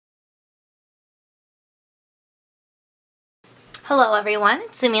Hello everyone,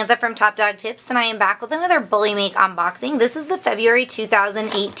 it's Samantha from Top Dog Tips, and I am back with another Bullymake unboxing. This is the February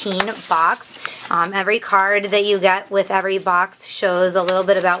 2018 box. Every card that you get with every box shows a little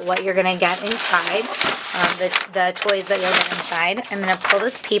bit about what you're going to get inside, the toys that you'll get inside. I'm going to pull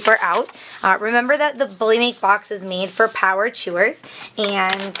this paper out. Remember that the Bullymake box is made for power chewers,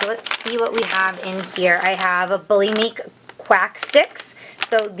 and let's see what we have in here. I have a Bullymake quack sticks.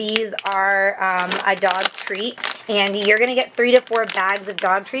 So these are a dog treat, and you're going to get 3 to 4 bags of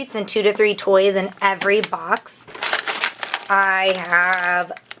dog treats and 2 to 3 toys in every box. I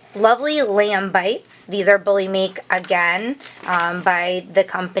have lovely lamb bites. These are Bullymake again by the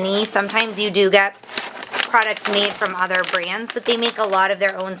company. Sometimes you do get products made from other brands, but they make a lot of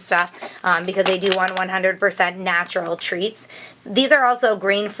their own stuff because they do want 100% natural treats. These are also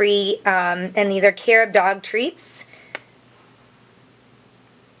grain-free, and these are Carob dog treats.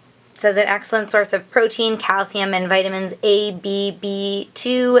 It says an excellent source of protein, calcium, and vitamins A, B,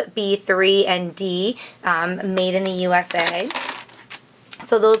 B2, B3, and D, made in the USA.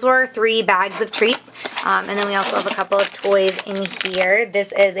 So those were 3 bags of treats. And then we also have a couple of toys in here.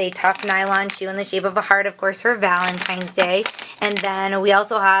 This is a tough nylon chew in the shape of a heart, of course, for Valentine's Day. And then we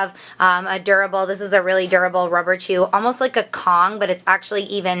also have a durable, this is a really durable rubber chew, almost like a Kong, but it's actually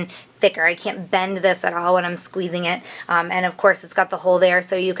even thicker. I can't bend this at all when I'm squeezing it. And of course it's got the hole there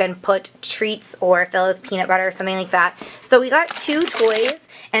so you can put treats or fill it with peanut butter or something like that. So we got 2 toys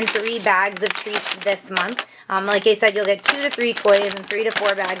and 3 bags of treats this month. Like I said, you'll get 2 to 3 toys and 3 to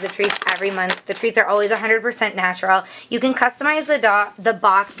 4 bags of treats every month. The treats are always 100% natural. You can customize the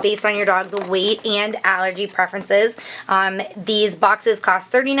box based on your dog's weight and allergy preferences. These boxes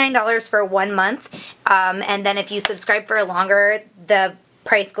cost $39 for 1 month, and then if you subscribe for longer, the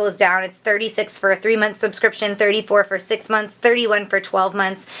price goes down. It's $36 for a 3-month subscription, $34 for 6 months, $31 for 12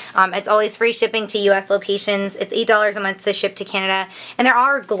 months. It's always free shipping to U.S. locations. It's $8 a month to ship to Canada. And there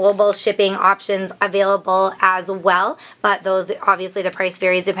are global shipping options available as well, but those, obviously the price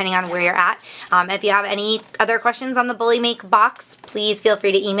varies depending on where you're at. If you have any other questions on the Bullymake box, please feel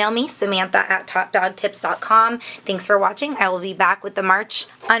free to email me, Samantha@topdogtips.com. Thanks for watching. I will be back with the March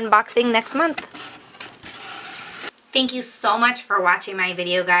unboxing next month. Thank you so much for watching my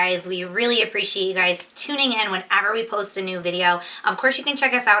video, guys. We really appreciate you guys tuning in whenever we post a new video. Of course, you can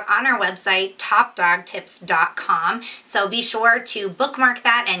check us out on our website, topdogtips.com. So be sure to bookmark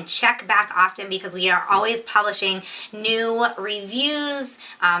that and check back often because we are always publishing new reviews,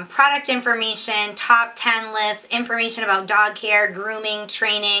 product information, top 10 lists, information about dog care, grooming,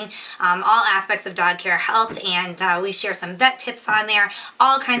 training, all aspects of dog care, health, and we share some vet tips on there,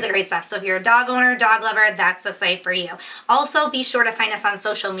 all kinds of great stuff. So if you're a dog owner, dog lover, that's the site for you. Also, be sure to find us on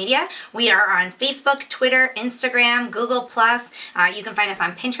social media. We are on Facebook, Twitter, Instagram, Google+. You can find us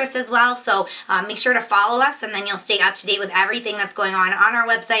on Pinterest as well. So make sure to follow us, and then you'll stay up to date with everything that's going on our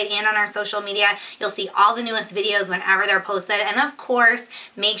website and on our social media. You'll see all the newest videos whenever they're posted. And of course,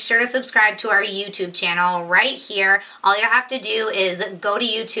 make sure to subscribe to our YouTube channel right here. All you have to do is go to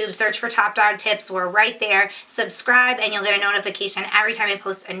YouTube, search for Top Dog Tips. We're right there. Subscribe, and you'll get a notification every time I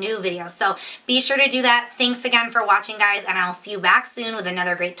post a new video. So be sure to do that. Thanks again for watching, guys, and I'll see you back soon with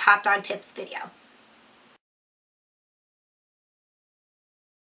another great Top Dog Tips video.